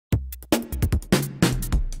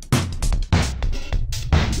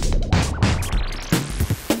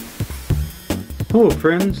Hello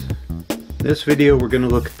friends, in this video we're going to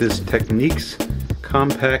look at this Technics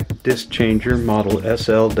compact disc changer model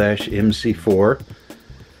SL-MC4.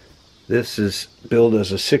 This is billed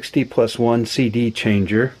as a 60+1 CD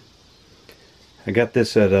changer. I got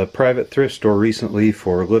this at a private thrift store recently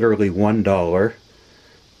for literally $1.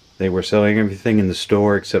 They were selling everything in the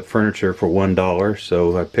store except furniture for $1,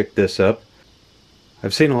 so I picked this up.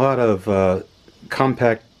 I've seen a lot of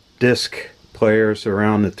compact disc players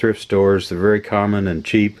around the thrift stores. They're very common and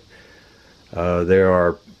cheap. There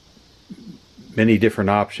are many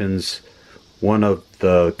different options. One of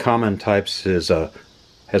the common types has a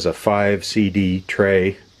 5 CD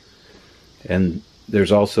tray, and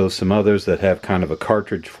there's also some others that have kind of a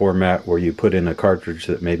cartridge format where you put in a cartridge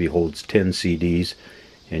that maybe holds 10 CDs,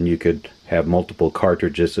 and you could have multiple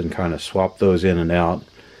cartridges and kind of swap those in and out.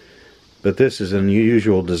 But this is an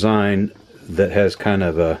unusual design that has kind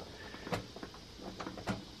of a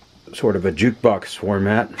sort of a jukebox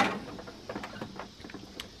format.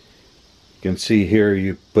 You can see here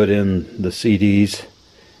you put in the CDs,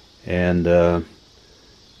 and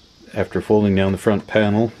after folding down the front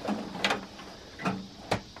panel,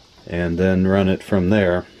 and then run it from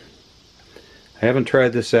there. I haven't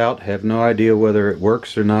tried this out, have no idea whether it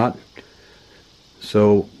works or not,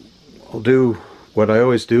 so I'll do what I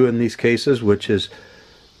always do in these cases, which is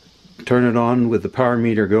turn it on with the power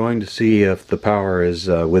meter going to see if the power is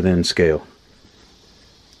within scale.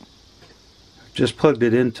 I've just plugged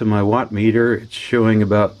it into my watt meter. It's showing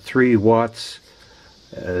about 3 watts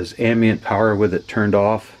as ambient power with it turned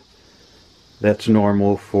off. That's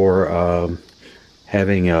normal for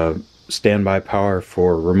having a standby power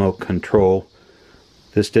for remote control.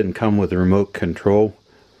 This didn't come with a remote control,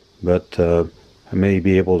 but I may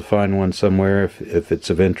be able to find one somewhere if it's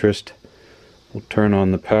of interest. We'll turn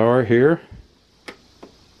on the power here.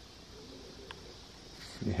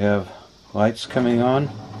 We have lights coming on.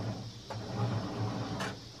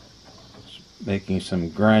 It's making some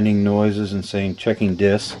grinding noises and saying checking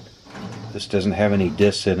disc. This doesn't have any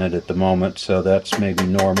discs in it at the moment, so that's maybe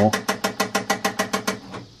normal.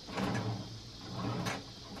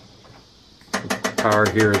 The power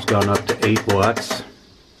here has gone up to 8 watts. It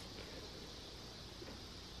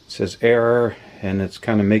says error, and it's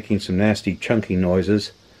kind of making some nasty chunky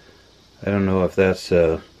noises. I don't know if that's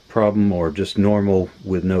a problem or just normal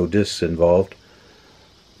with no discs involved,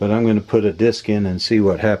 but I'm going to put a disc in and see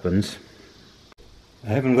what happens. I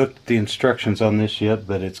haven't looked at the instructions on this yet,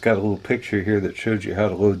 but it's got a little picture here that shows you how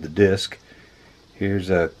to load the disc. Here's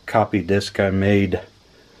a copy disc I made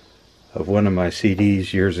of one of my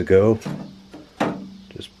CDs years ago.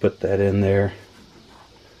 Just put that in there.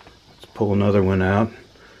 Let's pull another one out.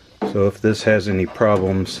 So if this has any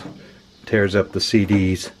problems, tears up the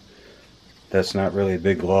CDs, that's not really a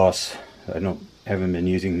big loss. I haven't been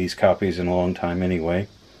using these copies in a long time anyway.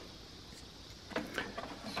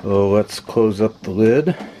 So let's close up the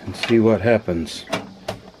lid and see what happens.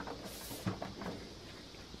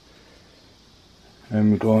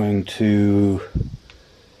 I'm going to,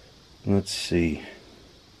 let's see,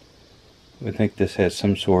 I think this has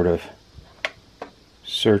some sort of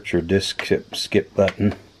search or disk skip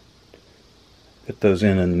button. Put those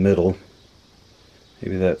in the middle.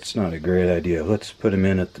 Maybe that's not a great idea. Let's put them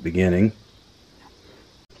in at the beginning.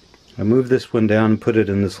 I moved this one down and put it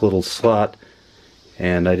in this little slot,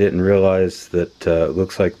 and I didn't realize that it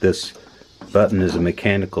looks like this button is a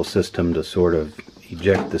mechanical system to sort of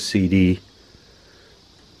eject the CD.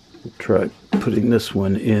 We'll try putting this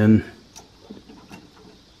one in.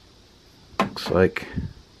 Looks like,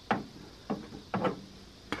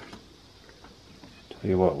 tell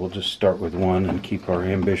you what, we'll just start with one and keep our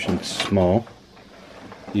ambitions small.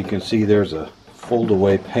 You can see there's a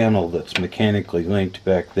fold-away panel that's mechanically linked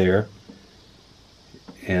back there,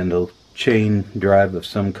 and a chain drive of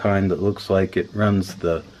some kind that looks like it runs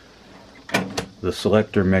the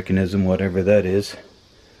selector mechanism, whatever that is.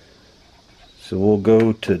 So we'll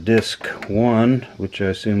go to disc 1, which I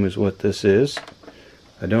assume is what this is.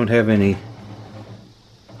 I don't have any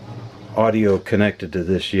audio connected to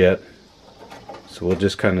this yet, so we'll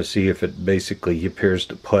just kind of see if it basically appears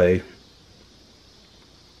to play.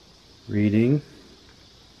 Reading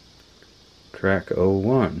track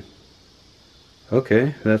 01.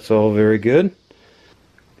 Okay, that's all very good.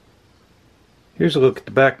 Here's a look at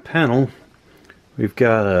the back panel. We've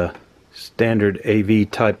got a standard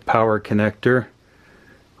AV type power connector,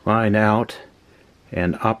 line out,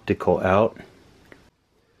 and optical out.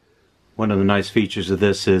 One of the nice features of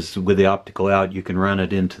this is with the optical out you can run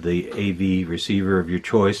it into the AV receiver of your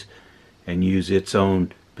choice and use its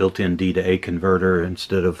own built-in D to A converter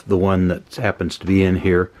instead of the one that happens to be in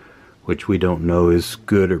here, which we don't know is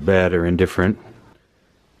good or bad or indifferent.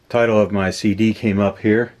 title of my CD came up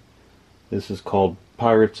here. This is called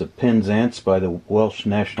Pirates of Penzance by the Welsh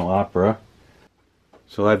National Opera.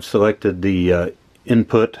 So I've selected the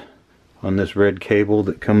input on this red cable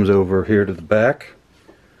that comes over here to the back.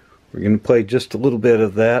 We're going to play just a little bit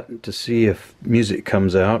of that to see if music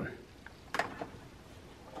comes out.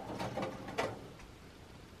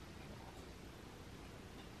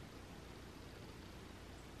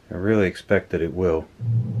 I really expect that it will.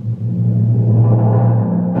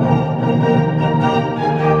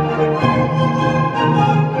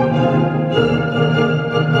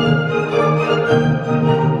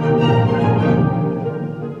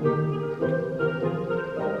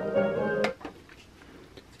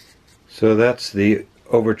 So that's the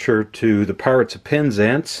overture to the Pirates of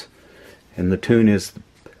Penzance, and the tune is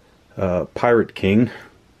Pirate King.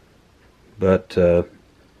 But to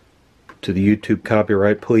the YouTube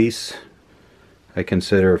copyright police, I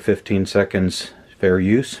consider 15 seconds fair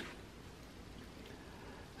use.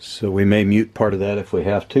 So we may mute part of that if we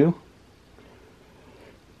have to.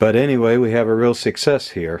 But anyway, we have a real success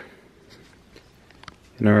here.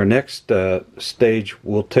 In our next stage,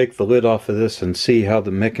 we'll take the lid off of this and see how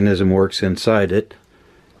the mechanism works inside it.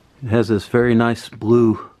 It has this very nice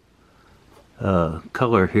blue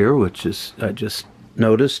color here, which is I just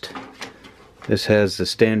noticed. This has the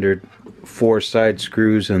standard 4 side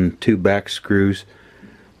screws and 2 back screws.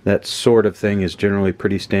 That sort of thing is generally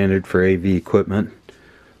pretty standard for AV equipment,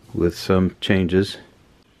 with some changes.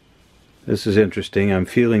 This is interesting. I'm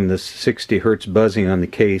feeling this 60 hertz buzzing on the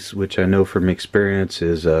case, which I know from experience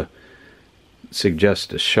is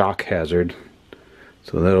suggests a shock hazard.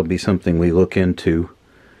 So that'll be something we look into.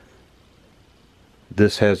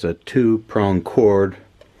 This has a 2-prong cord,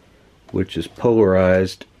 which is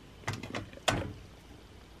polarized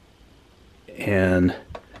and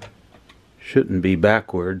shouldn't be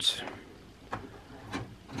backwards.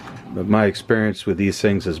 But my experience with these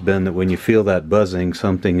things has been that when you feel that buzzing,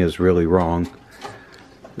 something is really wrong,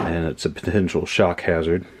 and it's a potential shock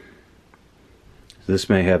hazard. This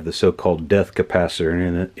may have the so-called death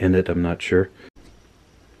capacitor in it, I'm not sure.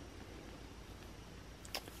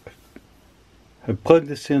 I plugged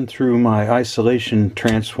this in through my isolation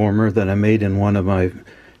transformer that I made in one of my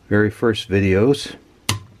very first videos.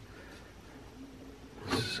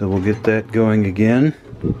 So we'll get that going again.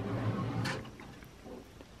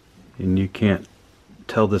 And you can't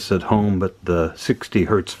tell this at home, but the 60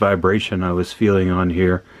 hertz vibration I was feeling on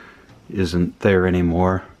here isn't there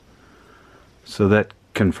anymore. So that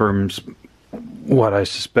confirms what I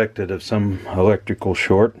suspected of some electrical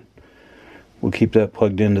short. We'll keep that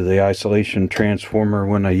plugged into the isolation transformer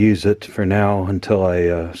when I use it for now, until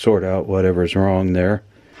I sort out whatever's wrong there.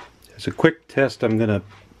 As a quick test, I'm going to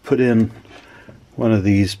put in one of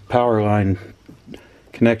these power line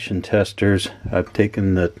connection testers. I've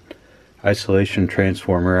taken the isolation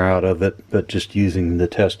transformer out of it, but just using the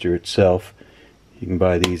tester itself. You can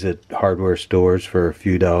buy these at hardware stores for a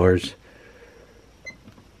few dollars.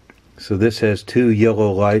 So this has 2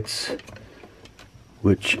 yellow lights,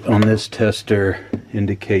 which on this tester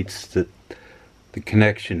indicates that the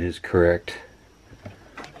connection is correct.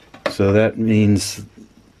 So that means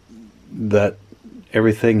that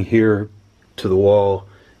everything here to the wall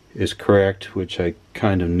is correct, which I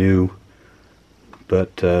kind of knew.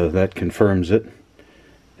 But that confirms it,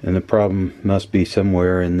 and the problem must be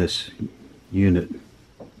somewhere in this unit. In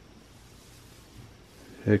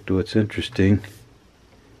fact, what's interesting,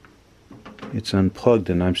 it's unplugged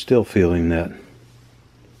and I'm still feeling that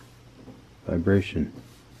vibration.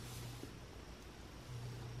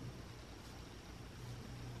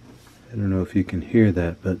 I don't know if you can hear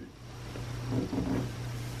that, but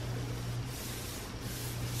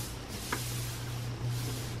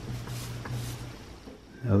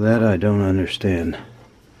now that I don't understand.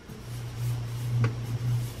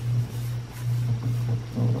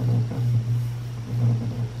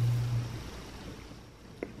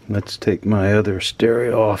 Let's take my other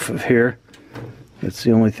stereo off of here. It's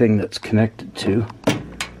the only thing that's connected to.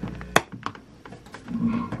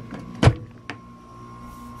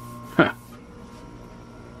 Huh.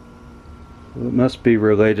 Well, it must be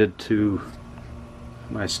related to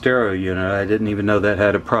my stereo unit. I didn't even know that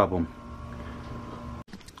had a problem.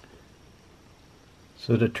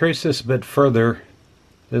 So to trace this a bit further,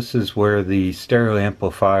 this is where the stereo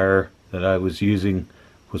amplifier that I was using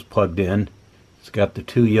was plugged in. It's got the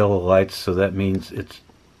 2 yellow lights, so that means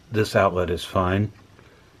this outlet is fine.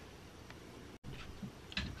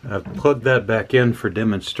 I've plugged that back in for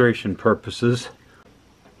demonstration purposes.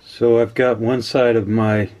 So I've got one side of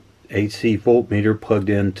my AC voltmeter plugged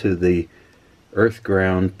into the earth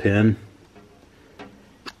ground pin,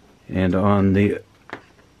 and on the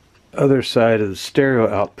other side of the stereo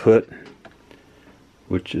output,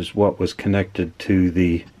 which is what was connected to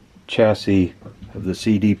the chassis of the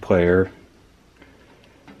CD player.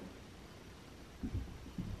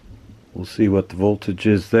 We'll see what the voltage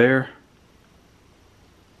is there.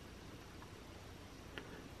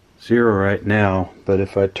 0 right now, but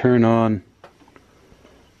if I turn on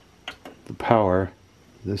the power,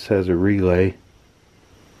 this has a relay.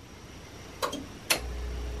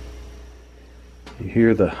 You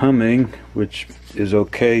hear the humming, which is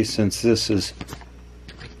okay since this is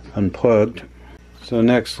unplugged. So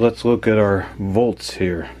next, let's look at our volts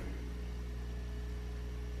here.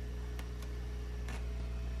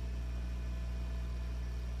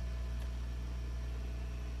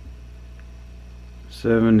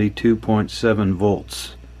 .7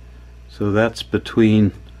 volts. So that's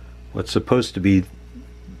between what's supposed to be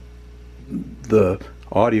the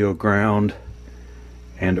audio ground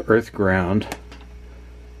and earth ground,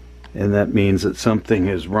 and that means that something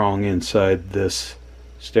is wrong inside this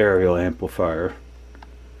stereo amplifier.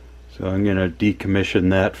 So I'm going to decommission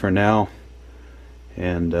that for now,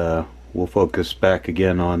 and we'll focus back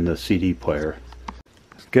again on the CD player.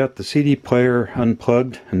 Got the CD player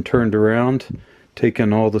unplugged and turned around,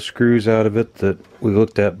 taken all the screws out of it that we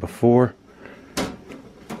looked at before.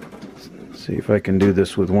 Let's see if I can do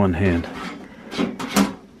this with one hand.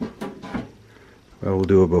 Well, we'll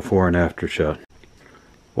do a before and after shot.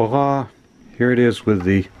 Voila! Here it is with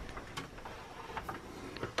the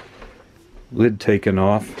lid taken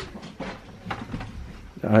off.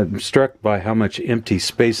 I'm struck by how much empty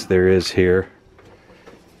space there is here.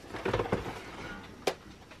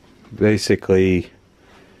 Basically,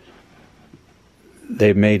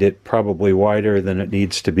 they made it probably wider than it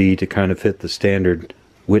needs to be to kind of fit the standard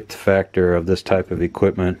width factor of this type of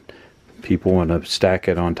equipment. People want to stack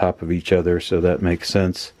it on top of each other, so that makes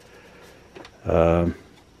sense.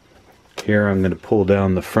 Here I'm going to pull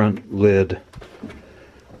down the front lid,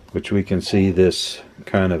 which we can see this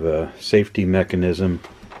kind of a safety mechanism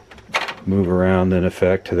move around in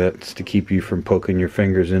effect. That's to keep you from poking your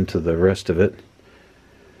fingers into the rest of it.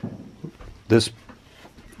 This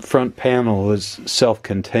front panel is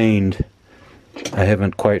self-contained. I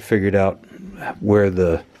haven't quite figured out where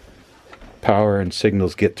the power and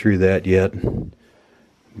signals get through that yet,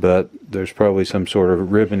 but there's probably some sort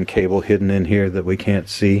of ribbon cable hidden in here that we can't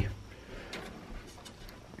see.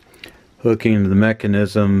 Looking into the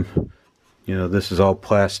mechanism, you know, this is all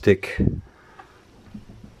plastic.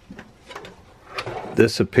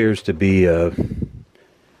 This appears to be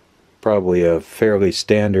probably a fairly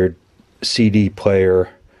standard CD player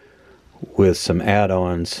with some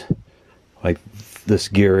add-ons like this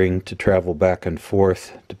gearing to travel back and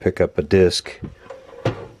forth to pick up a disc.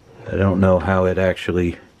 I don't know how it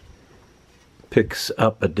actually picks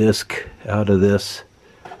up a disc out of this.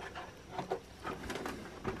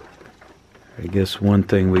 I guess one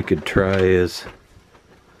thing we could try is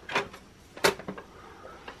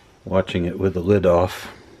watching it with the lid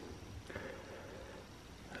off.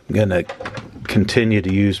 I'm going to continue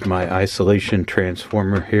to use my isolation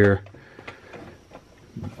transformer here,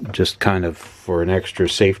 just kind of for an extra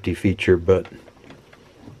safety feature, but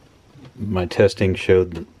my testing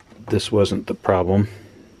showed that this wasn't the problem.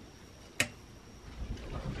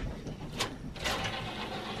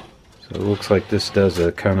 So it looks like this does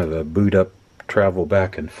a kind of a boot up travel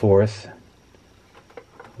back and forth.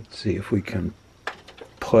 Let's see if we can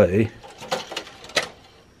play.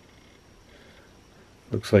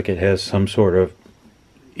 Looks like it has some sort of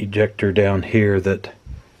ejector down here that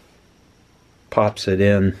pops it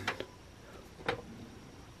in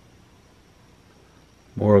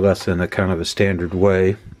more or less in a kind of a standard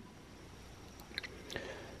way.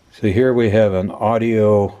 So here we have an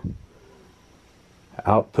audio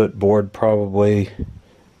output board probably,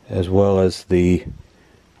 as well as the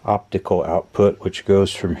optical output, which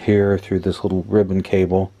goes from here through this little ribbon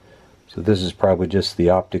cable. So this is probably just the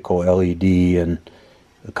optical LED and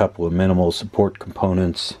a couple of minimal support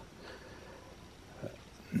components.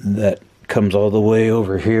 That comes all the way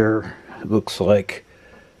over here, it looks like,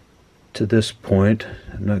 to this point.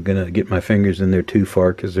 I'm not going to get my fingers in there too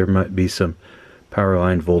far because there might be some power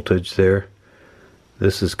line voltage there.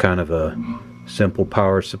 This is kind of a simple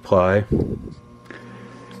power supply.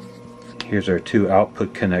 Here's our two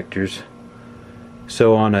output connectors.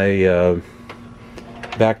 So on a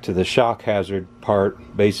back to the shock hazard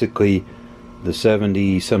part, basically the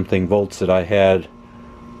 70 something volts that I had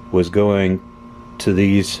was going to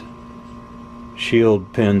these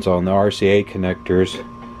shield pins on the RCA connectors,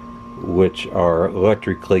 which are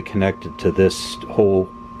electrically connected to this whole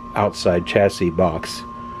outside chassis box.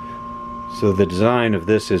 So the design of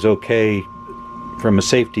this is okay from a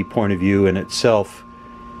safety point of view in itself,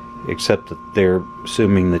 except that they're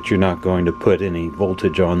assuming that you're not going to put any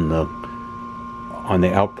voltage on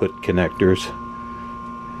the output connectors,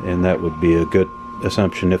 and that would be a good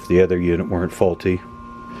assumption if the other unit weren't faulty.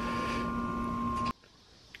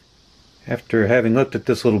 After having looked at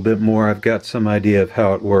this a little bit more, I've got some idea of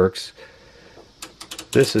how it works.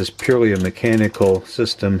 This is purely a mechanical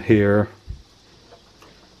system here,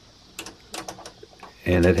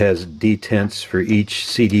 and it has detents for each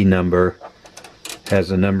CD number. It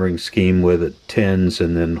has a numbering scheme with it, 10s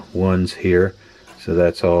and then 1s here, so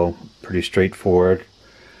that's all pretty straightforward.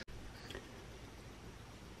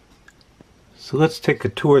 So let's take a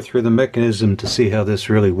tour through the mechanism to see how this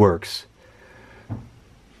really works.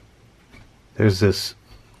 There's this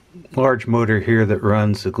large motor here that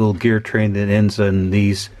runs a little gear train that ends on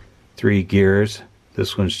these 3 gears.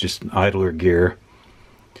 This one's just an idler gear.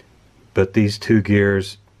 But these 2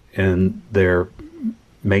 gears and their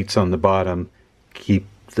mates on the bottom keep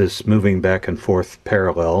this moving back and forth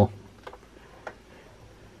parallel.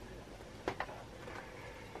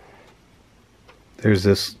 There's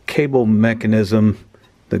this cable mechanism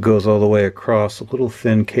that goes all the way across, a little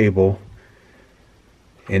thin cable,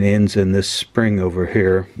 and ends in this spring over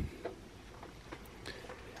here.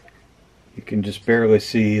 You can just barely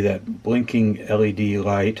see that blinking LED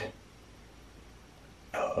light.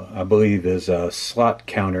 I believe is a slot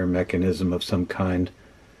counter mechanism of some kind.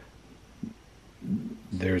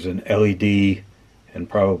 There's an LED and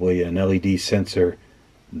probably an LED sensor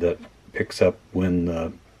that picks up when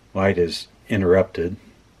the light is interrupted.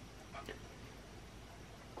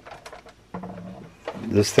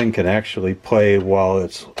 This thing can actually play while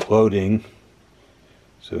it's loading.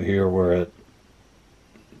 So here we're at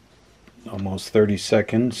almost 30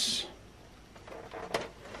 seconds.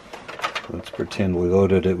 Let's pretend we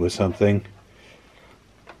loaded it with something.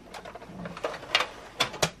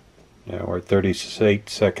 Now we're at 38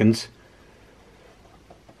 seconds.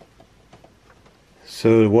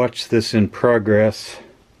 So to watch this in progress,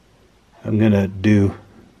 I'm going to do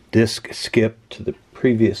disk skip to the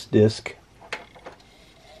previous disk.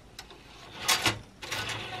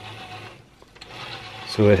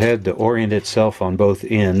 So it had to orient itself on both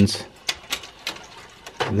ends.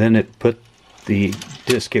 And then it put the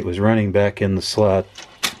disk it was running back in the slot.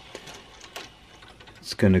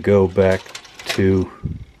 It's going to go back to,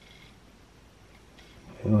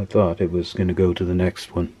 well, I thought it was going to go to the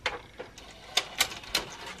next one.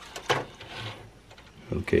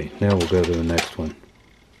 Okay, now we'll go to the next one.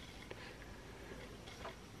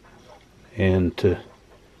 And to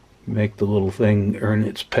make the little thing earn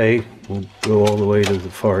its pay, we'll go all the way to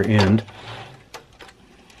the far end.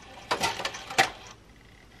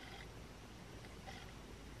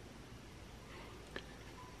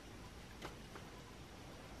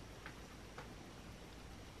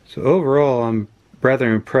 So overall, I'm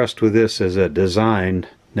rather impressed with this as a design.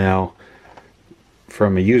 Now,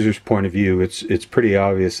 from a user's point of view, it's pretty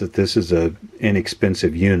obvious that this is an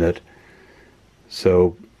inexpensive unit.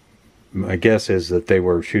 So my guess is that they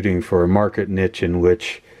were shooting for a market niche in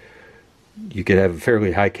which you could have a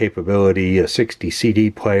fairly high capability, a 60 CD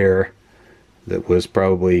player that was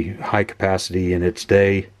probably high capacity in its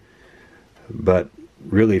day, but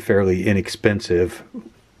really fairly inexpensive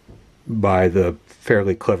by the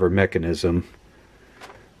fairly clever mechanism.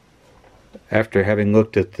 After having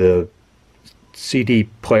looked at the CD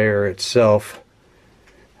player itself,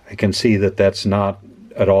 I can see that that's not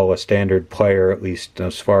at all a standard player, at least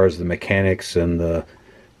as far as the mechanics and the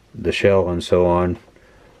shell and so on.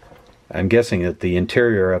 I'm guessing that the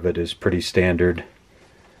interior of it is pretty standard,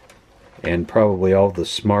 and probably all the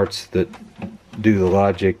smarts that do the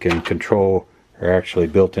logic and control are actually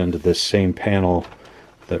built into this same panel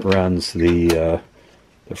that runs the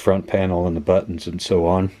front panel and the buttons and so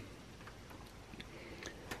on.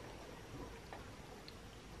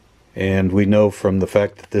 And we know from the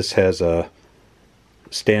fact that this has a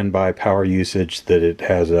standby power usage that it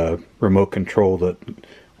has a remote control that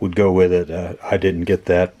would go with it. I didn't get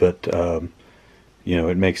that, but you know,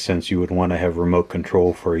 it makes sense you would want to have remote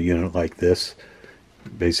control for a unit like this.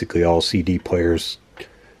 Basically all CD players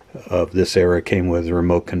of this era came with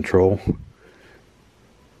remote control.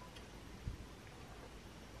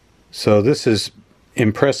 So this is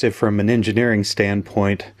impressive from an engineering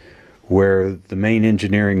standpoint, where the main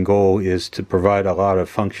engineering goal is to provide a lot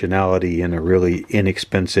of functionality in a really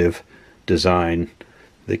inexpensive design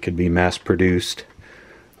that could be mass produced.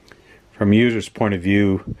 From a user's point of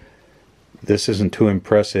view, this isn't too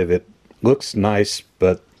impressive. It looks nice,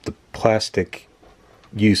 but the plastic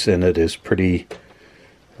use in it is pretty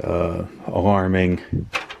alarming.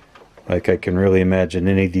 Like, I can really imagine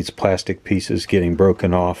any of these plastic pieces getting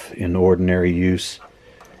broken off in ordinary use,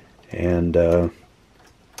 and you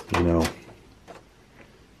know,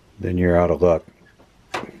 then you're out of luck.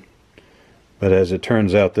 But as it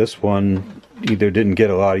turns out, this one either didn't get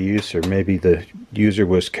a lot of use, or maybe the user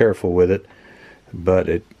was careful with it, but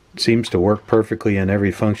it seems to work perfectly in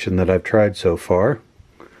every function that I've tried so far.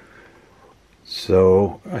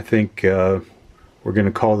 So I think we're going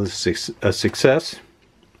to call this a success.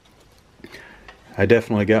 I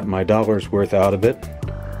definitely got my dollar's worth out of it.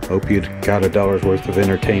 Hope you got a dollar's worth of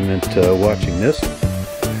entertainment watching this.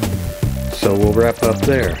 So we'll wrap up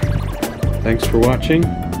there. Thanks for watching,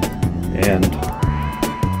 and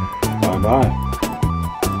bye-bye.